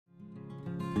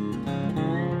Hey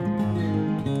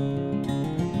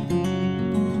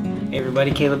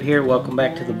everybody, Caleb here. Welcome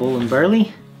back to the Bull and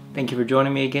Burley. Thank you for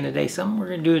joining me again today. We're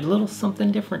going to do a little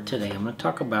something different today. I'm going to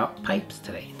talk about pipes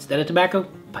today. Instead of tobacco,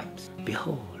 pipes.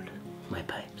 Behold my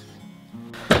pipes.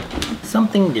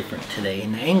 Something different today,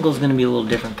 and the angle is going to be a little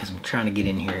different because I'm trying to get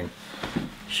in here and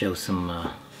show some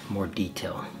more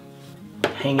detail.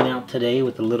 Hanging out today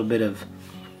with a little bit of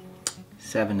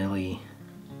Savinelli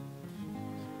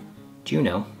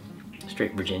Juno,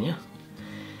 straight Virginia,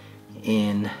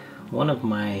 and one of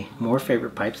my more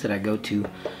favorite pipes that I go to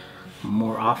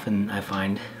more often, I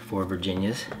find, for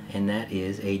Virginias, and that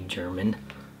is a German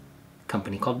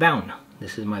company called Baun.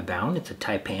 This is my Baun. It's a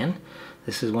Taipan.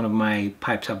 This is one of my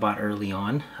pipes I bought early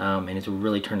on, and it's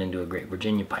really turned into a great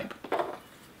Virginia pipe.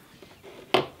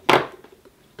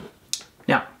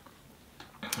 Now,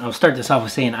 I'll start this off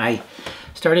with saying I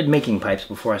started making pipes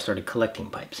before I started collecting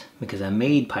pipes, because I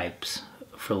made pipes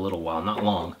for a little while, not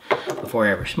long, before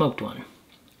I ever smoked one.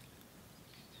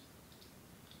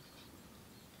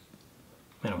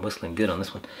 Man, I'm whistling good on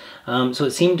this one. So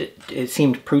it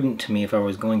seemed prudent to me, if I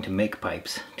was going to make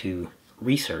pipes, to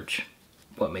research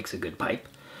what makes a good pipe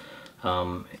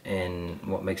and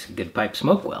what makes a good pipe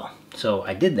smoke well. So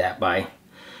I did that by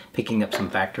picking up some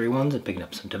factory ones and picking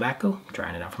up some tobacco,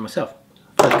 trying it out for myself.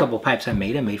 First couple of pipes I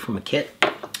made from a kit,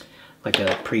 like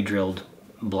a pre-drilled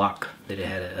block that it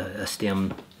had a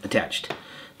stem attached,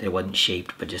 that it wasn't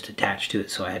shaped but just attached to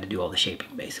it, so I had to do all the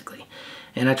shaping basically.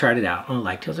 And I tried it out and I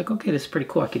liked it. I was like, okay, this is pretty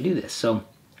cool, I could do this. So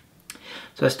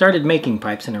I started making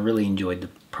pipes, and I really enjoyed the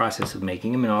process of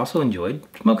making them, and I also enjoyed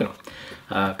smoking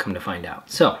them, come to find out.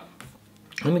 So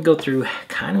let me go through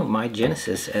kind of my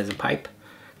genesis as a pipe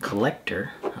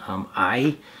collector.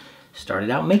 I started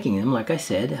out making them, like I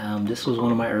said. This was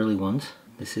one of my early ones.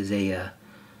 This is a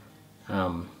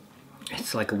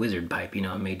it's like a wizard pipe, you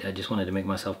know. I just wanted to make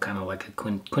myself kind of like a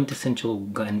quintessential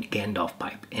Gandalf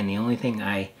pipe, and the only thing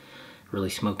I really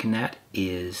smoke in that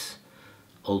is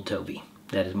Old Toby.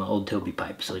 That is my Old Toby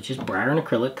pipe. So it's just briar and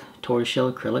acrylic,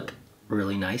 tortoiseshell acrylic,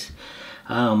 really nice.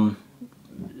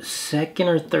 Second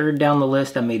or third down the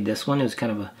list, I made this one. It was kind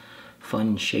of a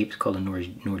fun shape. It's called a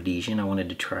Nordesian. I wanted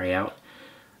to try out.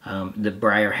 The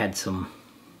briar had some,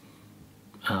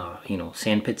 you know,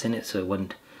 sand pits in it, so it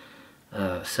wasn't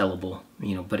sellable,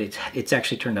 you know, but it's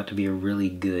actually turned out to be a really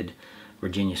good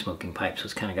Virginia smoking pipe. So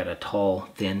it's kind of got a tall,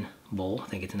 thin bowl. I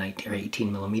think it's 19 or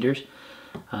 18 millimeters.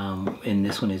 And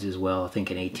this one is as well, I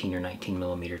think an 18 or 19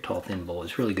 millimeter tall, thin bowl.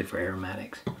 It's really good for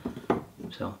aromatics.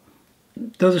 So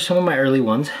those are some of my early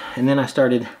ones. And then I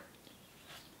started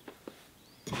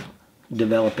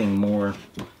developing more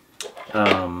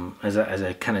as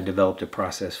I kind of developed a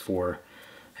process for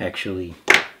actually,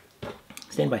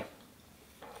 stand by.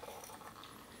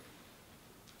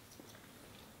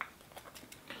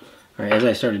 All right, as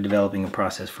I started developing a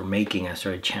process for making, I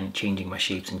started changing my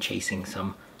shapes and chasing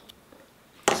some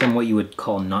what you would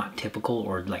call not typical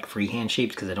or like freehand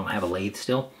shapes, because I don't have a lathe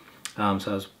still. So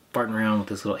I was farting around with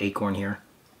this little acorn here.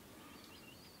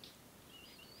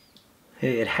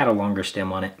 It had a longer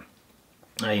stem on it.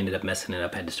 I ended up messing it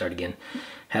up, had to start again.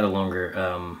 Had a longer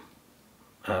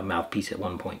mouthpiece at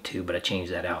 1.2, but I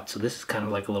changed that out. So this is kind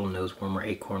of like a little nose warmer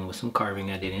acorn with some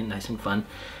carving I did in, nice and fun.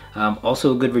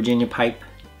 Also a good Virginia pipe.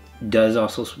 Does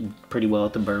also pretty well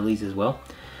at the Burleys as well.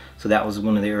 So that was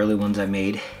one of the early ones I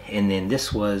made. And then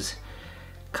this was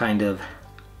kind of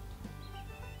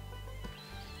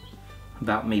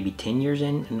about maybe 10 years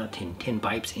in, not 10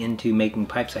 pipes into making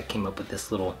pipes, I came up with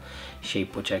this little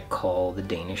shape which I call the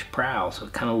Danish prow. So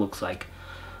it kind of looks like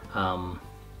a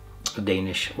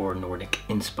Danish or Nordic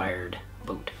inspired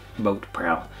boat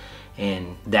prow.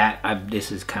 And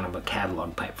this is kind of a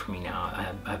catalog pipe for me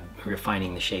now. I'm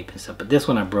refining the shape and stuff. But this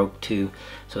one I broke too,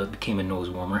 so it became a nose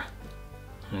warmer.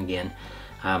 And again,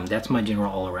 that's my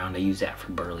general all around. I use that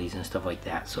for burleys and stuff like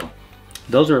that. So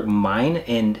those are mine,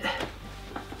 and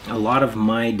a lot of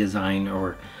my design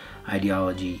or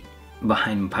ideology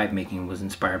behind pipe making was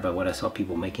inspired by what I saw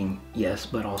people making, yes,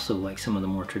 but also like some of the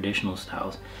more traditional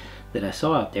styles that I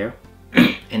saw out there.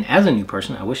 And as a new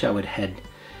person, I wish I would had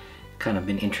kind of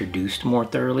been introduced more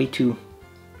thoroughly to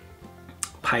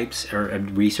pipes, or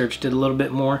researched it a little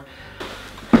bit more.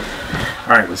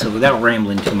 All right, so without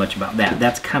rambling too much about that,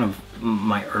 that's kind of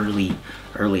my early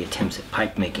attempts at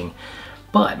pipe making.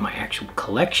 But my actual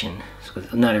collection, so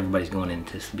not everybody's going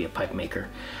into this to be a pipe maker.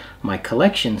 My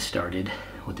collection started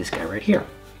with this guy right here.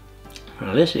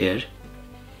 Now this is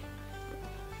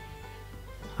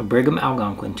a Brigham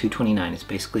Algonquin 229. It's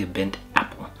basically a bent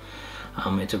apple.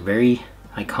 It's a very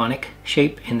iconic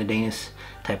shape in the Danish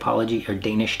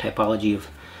typology of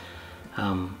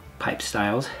pipe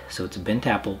styles. So it's a bent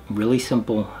apple, really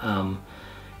simple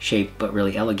shape, but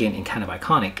really elegant and kind of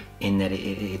iconic in that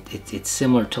it's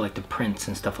similar to like the prints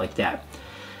and stuff like that.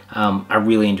 I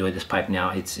really enjoy this pipe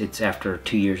now. It's after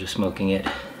 2 years of smoking it,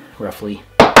 roughly.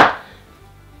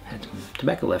 Had some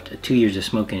tobacco left. 2 years of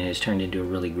smoking it has turned into a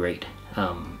really great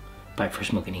pipe for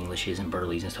smoking Englishes and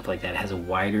Burleys and stuff like that. It has a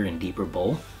wider and deeper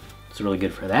bowl. It's really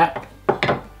good for that.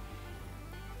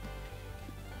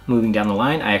 Moving down the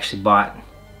line, I actually bought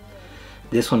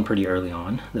this one pretty early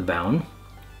on, the Bound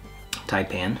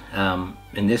Taipan,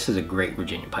 and this is a great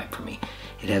Virginia pipe for me.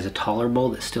 It has a taller bowl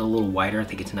that's still a little wider. I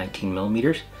think it's 19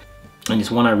 millimeters, and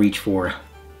it's one I reach for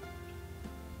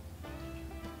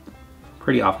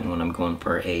pretty often when I'm going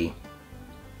for a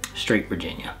straight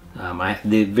Virginia.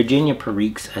 The Virginia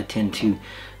Periques, I tend to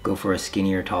go for a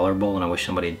skinnier, taller bowl, and I wish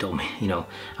somebody had told me, you know,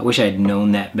 I wish I had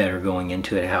known that better going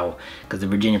into it, how, because the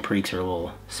Virginia Periques are a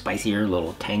little spicier, a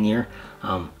little tangier.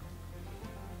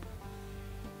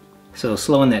 So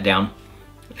slowing that down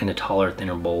in a taller,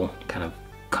 thinner bowl, kind of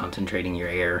concentrating your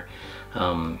air,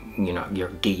 you're not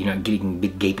getting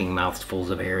big gaping mouthfuls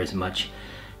of air as much,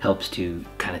 helps to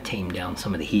kind of tame down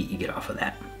some of the heat you get off of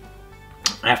that.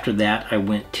 After that, I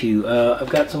went to, I've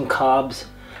got some cobs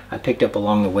I picked up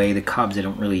along the way. The cobs, I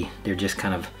don't really, they're just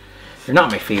kind of, they're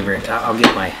not my favorite. I'll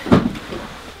get my,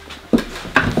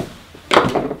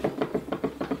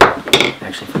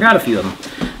 actually forgot a few of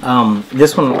them.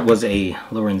 This one was a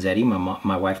Lorenzetti,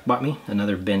 my wife bought me,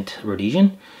 another bent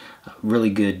Rhodesian. Really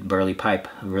good burley pipe,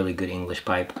 a really good English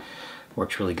pipe.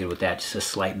 Works really good with that, just a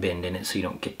slight bend in it so you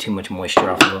don't get too much moisture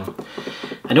off of them.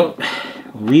 I don't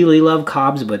really love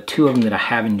cobs, but two of them that I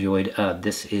have enjoyed.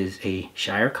 This is a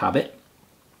Shire Cobbett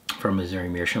from Missouri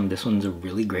Meerschaum. This one's a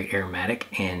really great aromatic,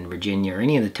 and Virginia or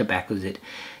any of the tobaccos that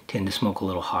tend to smoke a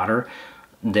little hotter,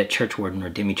 that Churchwarden or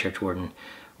Demi Churchwarden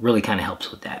really kind of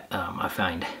helps with that. I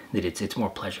find that it's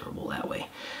more pleasurable that way.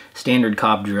 Standard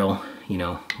cob drill, you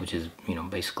know, which is, you know,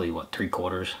 basically what,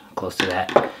 3/4, close to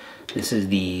that. This is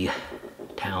the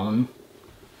Town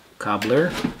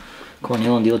Cobbler,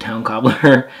 Cornhill and Deal Town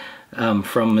Cobbler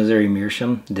from Missouri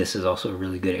Meerschaum. This is also a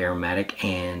really good aromatic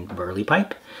and burley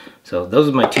pipe. So those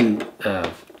are my two.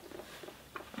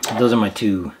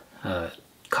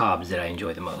 Cobs that I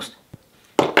enjoy the most.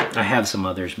 I have some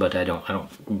others, but I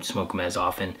don't smoke them as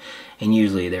often, and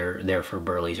usually they're there for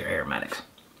burleys or aromatics.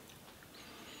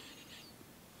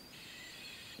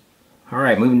 All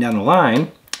right, moving down the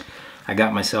line, I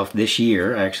got myself this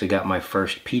year, I actually got my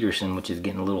first Peterson, which is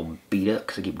getting a little beat up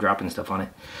because I keep dropping stuff on it.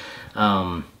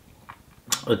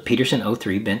 A Peterson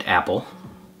 03 bent apple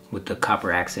with the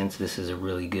copper accents. This is a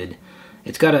really good,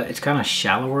 it's kind of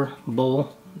shallower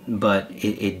bowl, but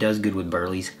it does good with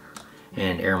burleys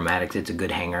and aromatics. It's a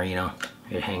good hanger, you know,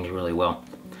 it hangs really well.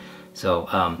 So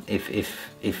if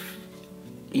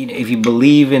you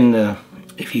believe in the,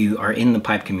 if you are in the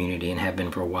pipe community and have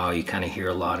been for a while, you kind of hear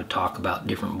a lot of talk about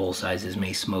different bowl sizes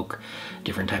may smoke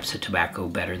different types of tobacco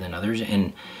better than others,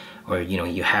 and or you know,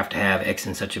 you have to have X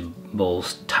and such a bowl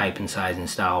type and size and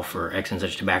style for X and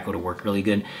such tobacco to work really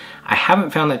good. I haven't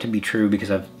found that to be true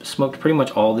because I've smoked pretty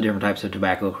much all the different types of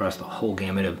tobacco across the whole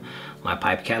gamut of my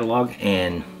pipe catalog,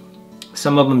 and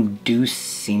some of them do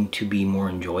seem to be more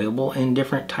enjoyable in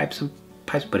different types of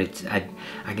pipes, but I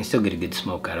can still get a good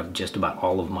smoke out of just about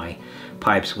all of my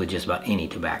pipes with just about any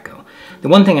tobacco. The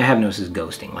one thing I have noticed is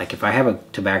ghosting. Like if I have a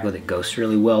tobacco that ghosts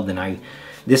really well, then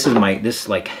this little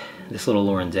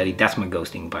Lorenzetti, that's my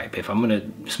ghosting pipe. If I'm gonna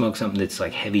smoke something that's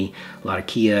like heavy, a lot of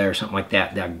Kia or something like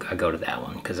that, I go to that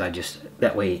one, because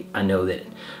that way I know that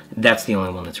that's the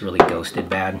only one that's really ghosted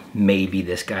bad. Maybe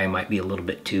this guy might be a little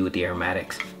bit too with the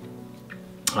aromatics.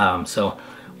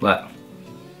 But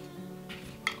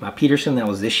my Peterson, that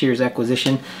was this year's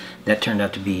acquisition. That turned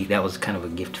out to be, that was kind of a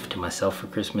gift to myself for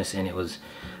Christmas, and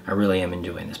I really am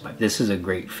enjoying this pipe. This is a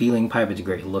great feeling pipe. It's a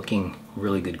great looking,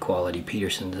 really good quality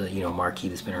Peterson, you know, marquee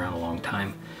that's been around a long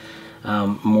time.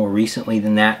 More recently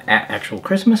than that, at actual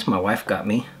Christmas, my wife got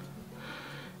me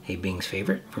a Bing's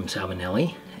Favorite from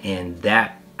Salvinelli, and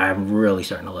that, I'm really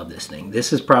starting to love this thing.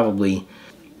 This is probably,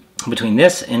 between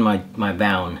this and my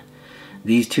Bound,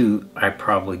 these two I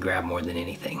probably grab more than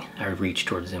anything. I reach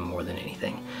towards them more than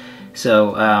anything.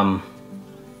 So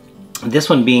this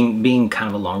one being kind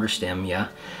of a longer stem, yeah,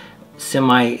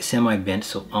 semi bent,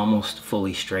 so almost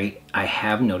fully straight. I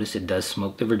have noticed it does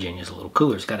smoke the Virginias a little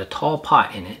cooler. It's got a tall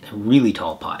pot in it, a really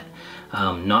tall pot,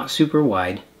 not super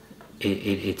wide.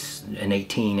 It's an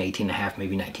 18 and a half,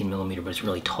 maybe 19 millimeter, but it's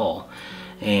really tall,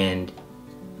 and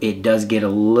it does get a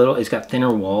little, it's got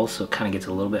thinner walls, so it kind of gets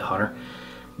a little bit hotter,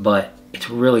 but it's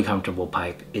really comfortable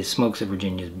pipe. It smokes the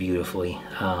Virginias beautifully.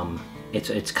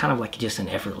 It's kind of like just an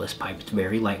effortless pipe. It's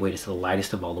very lightweight. It's the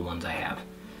lightest of all the ones I have.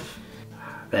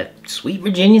 That sweet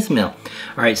Virginia smell.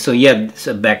 All right, so yeah,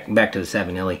 so back to the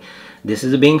Savinelli. This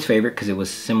is a Bing's favorite because it was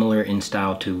similar in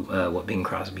style to what Bing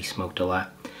Crosby smoked a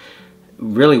lot.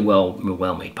 Really well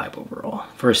made pipe overall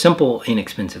for a simple,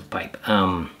 inexpensive pipe.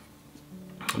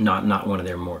 Not one of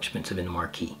their more expensive in the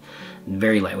marquee.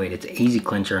 Very lightweight. It's an easy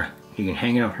clencher. You can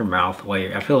hang it off your mouth while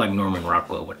you're, I feel like Norman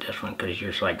Rockwell with this one because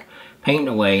you're just like painting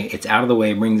away. It's out of the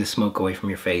way, brings the smoke away from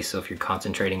your face. So if you're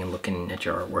concentrating and looking at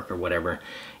your artwork or whatever,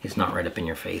 it's not right up in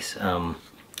your face. I've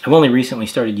only recently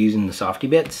started using the softy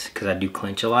bits because I do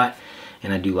clench a lot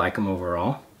and I do like them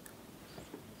overall.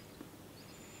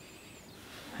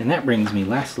 And that brings me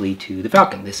lastly to the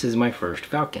Falcon. This is my first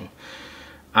Falcon.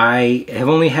 I have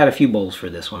only had a few bowls for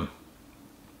this one.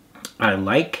 I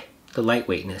like the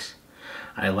lightweightness.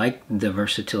 I like the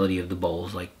versatility of the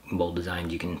bowls, like bowl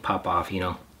designs you can pop off, you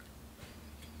know.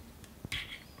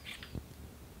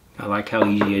 I like how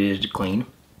easy it is to clean.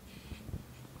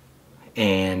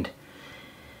 And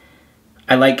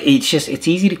I like, it's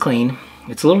easy to clean.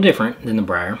 It's a little different than the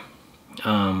Briar.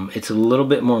 It's a little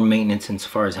bit more maintenance as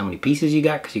far as how many pieces you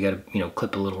got, because you got to, you know,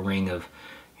 clip a little ring of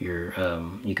your,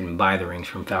 you can buy the rings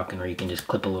from Falcon, or you can just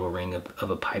clip a little ring of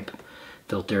a pipe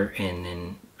filter and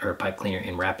then, or a pipe cleaner,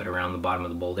 and wrap it around the bottom of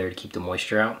the bowl there to keep the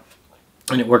moisture out.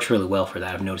 And it works really well for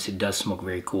that. I've noticed it does smoke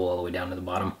very cool all the way down to the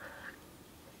bottom.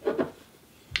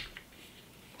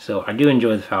 So I do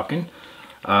enjoy the Falcon.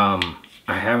 I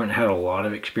haven't had a lot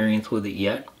of experience with it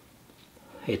yet.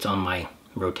 It's on my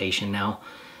rotation now,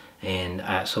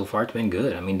 and so far it's been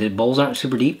good. I mean, the bowls aren't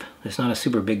super deep. It's not a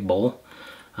super big bowl.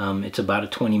 It's about a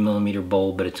 20mm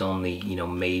bowl, but it's only, you know,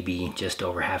 maybe just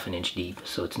over ½ an inch deep,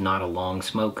 so it's not a long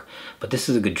smoke. But this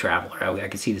is a good traveler. I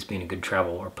could see this being a good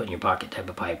travel or put in your pocket type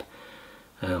of pipe,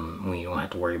 when you don't have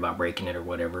to worry about breaking it or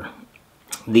whatever.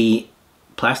 The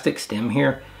plastic stem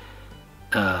here,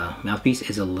 mouthpiece,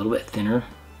 is a little bit thinner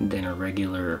than a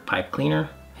regular pipe cleaner.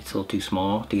 It's a little too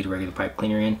small to get a regular pipe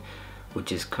cleaner in,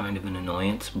 which is kind of an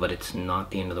annoyance, but it's not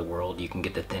the end of the world. You can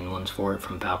get the thin ones for it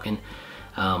from Falcon.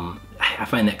 I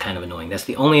find that kind of annoying. That's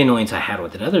the only annoyance I had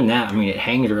with it. Other than that, I mean, it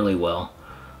hangs really well.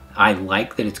 I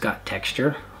like that it's got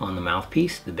texture on the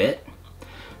mouthpiece, the bit.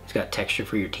 It's got texture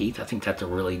for your teeth. I think that's a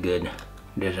really good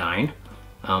design.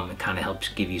 It kind of helps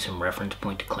give you some reference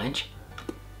point to clench.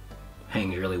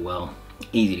 Hangs really well,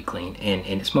 easy to clean, and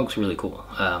it smokes really cool.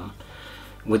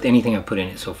 With anything I've put in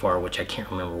it so far, which I can't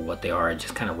remember what they are,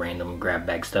 just kind of random grab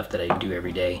bag stuff that I do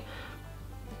every day.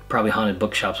 Probably Haunted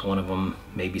Bookshop's one of them,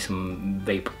 maybe some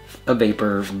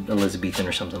vapor Elizabethan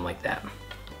or something like that.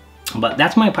 But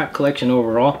that's my pipe collection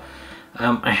overall.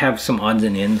 I have some odds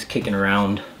and ends kicking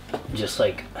around, just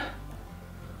like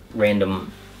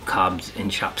random cobs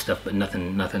and shop stuff, but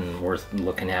nothing worth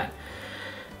looking at.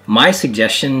 My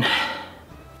suggestion,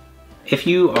 if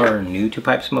you are new to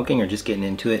pipe smoking or just getting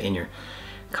into it and you're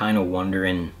kind of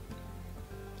wondering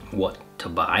what to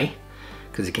buy,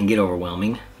 because it can get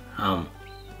overwhelming,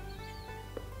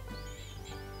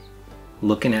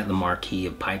 looking at the marquee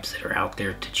of pipes that are out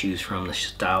there to choose from, the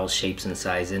styles, shapes, and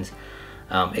sizes,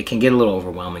 it can get a little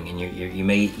overwhelming, and you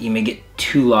may get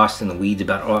too lost in the weeds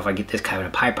about, oh, if I get this kind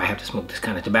of pipe, I have to smoke this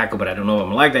kind of tobacco, but I don't know if I'm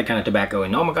gonna like that kind of tobacco,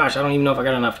 and oh my gosh, I don't even know if I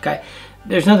got enough to.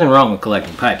 There's nothing wrong with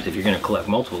collecting pipes. If you're going to collect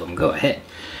multiple of them, go ahead,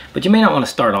 but you may not want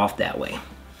to start off that way,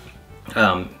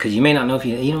 because you may not know if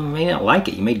you may not like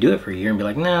it. You may do it for a year and be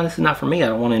like, nah, this is not for me. I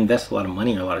don't want to invest a lot of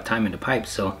money or a lot of time into pipes.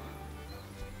 So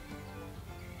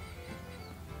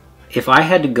if I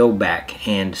had to go back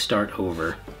and start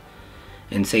over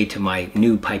and say to my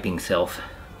new piping self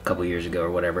a couple years ago or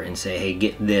whatever, and say, hey,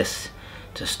 get this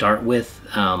to start with,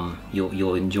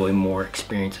 you'll enjoy more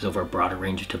experiences over a broader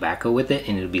range of tobacco with it,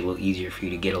 and it'll be a little easier for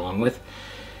you to get along with.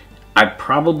 I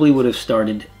probably would have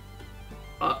started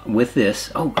with this.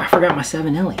 Oh, I forgot my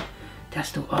Savinelli.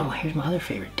 That's the, oh, here's my other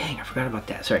favorite. Dang, I forgot about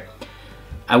that. Sorry.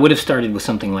 I would have started with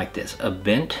something like this, a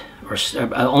bent or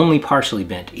only partially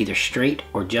bent, either straight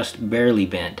or just barely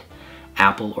bent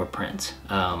apple or Prince.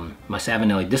 My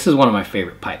Savinelli, this is one of my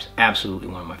favorite pipes, absolutely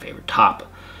one of my favorite, top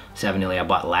Savinelli I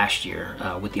bought last year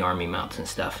with the army mounts and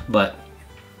stuff. But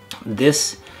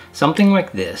this, something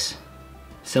like this,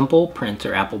 simple Prince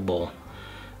or apple bowl,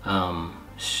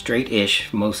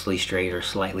 straight-ish, mostly straight or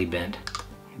slightly bent,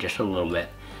 just a little bit,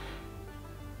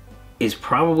 is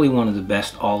probably one of the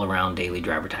best all-around daily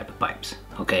driver type of pipes.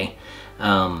 Okay,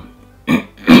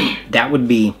 that would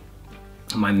be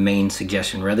my main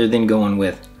suggestion, rather than going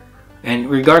with, and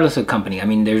regardless of company, I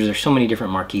mean, there's so many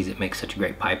different marquees that make such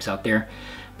great pipes out there,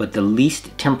 but the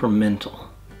least temperamental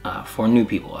for new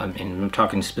people, and I'm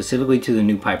talking specifically to the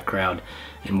new pipe crowd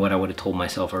and what I would have told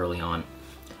myself early on,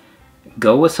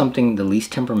 go with something the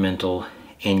least temperamental,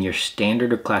 and your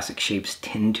standard or classic shapes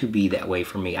tend to be that way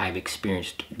for me. I've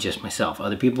experienced just myself.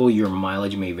 Other people, your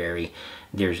mileage may vary.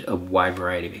 There's a wide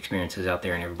variety of experiences out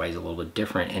there, and everybody's a little bit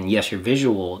different. And yes, your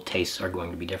visual tastes are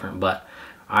going to be different, but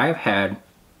I've had,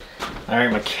 all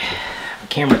right, my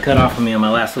camera cut off of me on my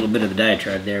last little bit of the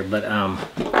diatribe there, but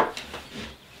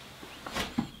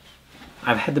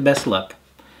I've had the best luck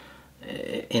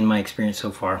in my experience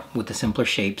so far with the simpler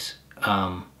shapes,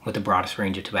 with the broadest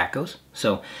range of tobaccos.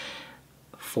 So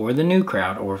for the new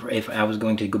crowd, or if I was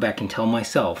going to go back and tell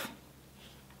myself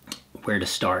where to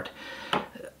start,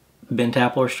 bent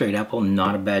apple or straight apple,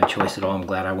 not a bad choice at all. I'm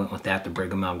glad I went with that. The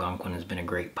Brigham Algonquin has been a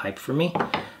great pipe for me.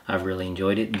 I've really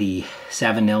enjoyed it. The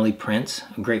Savinelli Prince,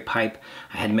 a great pipe.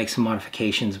 I had to make some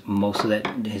modifications. Most of that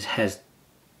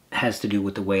has to do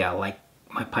with the way I like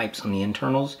my pipes on the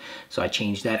internals. So I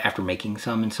changed that after making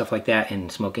some and stuff like that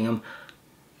and smoking them.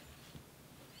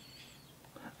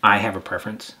 I have a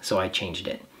preference, so I changed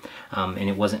it. And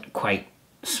it wasn't quite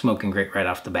smoking great right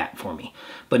off the bat for me.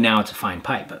 But now it's a fine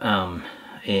pipe. And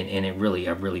I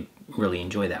really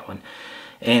enjoy that one.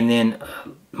 And then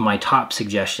my top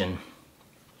suggestion,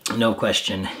 no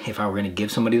question, if I were going to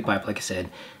give somebody the pipe, like I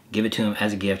said, give it to him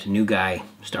as a gift, new guy,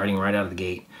 starting right out of the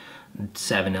gate,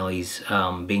 Savinelli's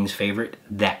Bing's Favorite,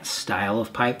 that style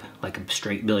of pipe, like a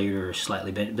straight billiard or a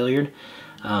slightly bent billiard.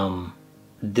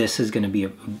 This is going to be a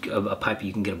pipe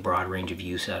you can get a broad range of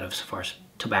use out of as far as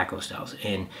tobacco styles.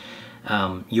 And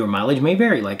your mileage may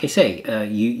vary. Like I say,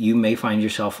 you may find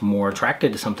yourself more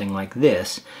attracted to something like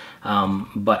this.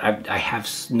 But I have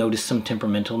noticed some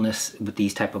temperamentalness with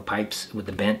these type of pipes, with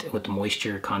the bent, with the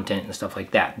moisture content and stuff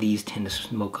like that. These tend to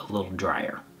smoke a little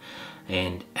drier.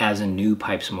 And as a new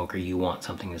pipe smoker, you want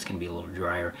something that's going to be a little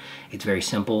drier. It's very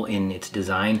simple in its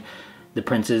design. The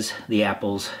Princes, the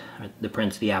Apples, the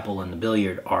Prince, the Apple, and the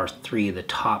Billiard are three of the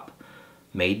top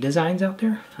made designs out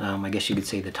there. I guess you could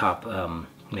say the top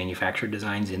manufactured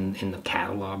designs in the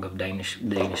catalog of Danish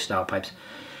style pipes.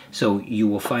 So you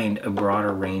will find a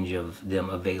broader range of them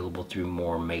available through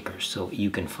more makers. So you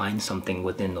can find something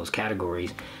within those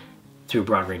categories through a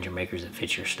broad range of makers that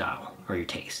fits your style or your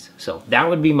taste. So that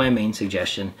would be my main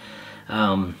suggestion.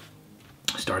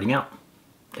 Starting out,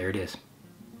 there it is.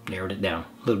 Narrowed it down.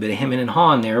 A little bit of hemming and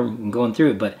hawing there, going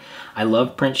through it, but I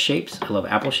love Prince shapes. I love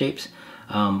apple shapes.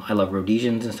 I love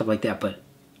Rhodesians and stuff like that, but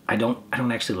I don't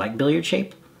actually like billiard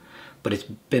shape, but it's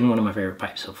been one of my favorite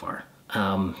pipes so far.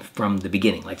 From the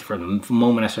beginning, like from the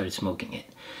moment I started smoking it.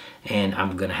 And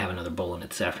I'm gonna have another bowl in it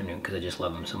this afternoon because I just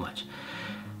love them so much.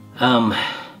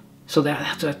 So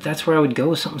that's where I would go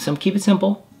with something simple. Keep it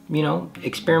simple, you know,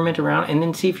 experiment around, and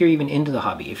then see if you're even into the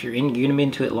hobby. If you're gonna be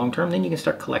into it long term, then you can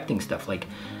start collecting stuff like,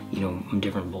 you know,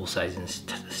 different bowl sizes,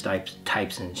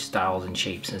 types and styles and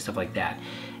shapes and stuff like that,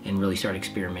 and really start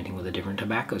experimenting with the different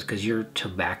tobaccos, because your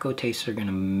tobacco tastes are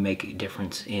gonna make a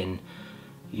difference in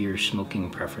your smoking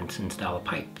preference and style of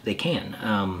pipe. They can.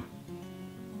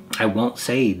 I won't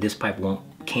say this pipe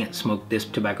can't smoke this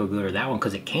tobacco good or that one,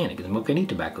 because it can. It can smoke any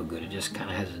tobacco good. It just kind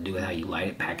of has to do with how you light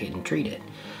it, pack it, and treat it.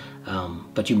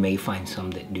 But you may find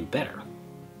some that do better,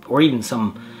 or even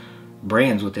some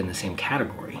brands within the same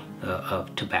category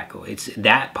of tobacco.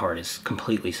 That part is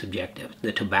completely subjective.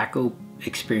 The tobacco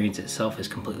experience itself is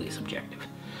completely subjective,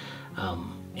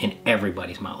 and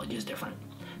everybody's mileage is different.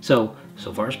 So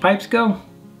far as pipes go,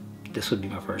 this would be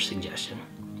my first suggestion.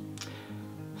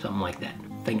 Something like that.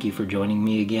 Thank you for joining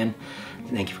me again.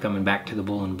 Thank you for coming back to the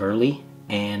Bull and Burley.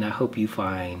 And I hope you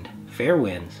find fair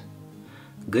winds,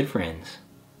 good friends,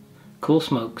 cool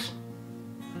smokes,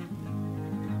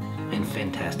 and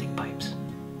fantastic pipes.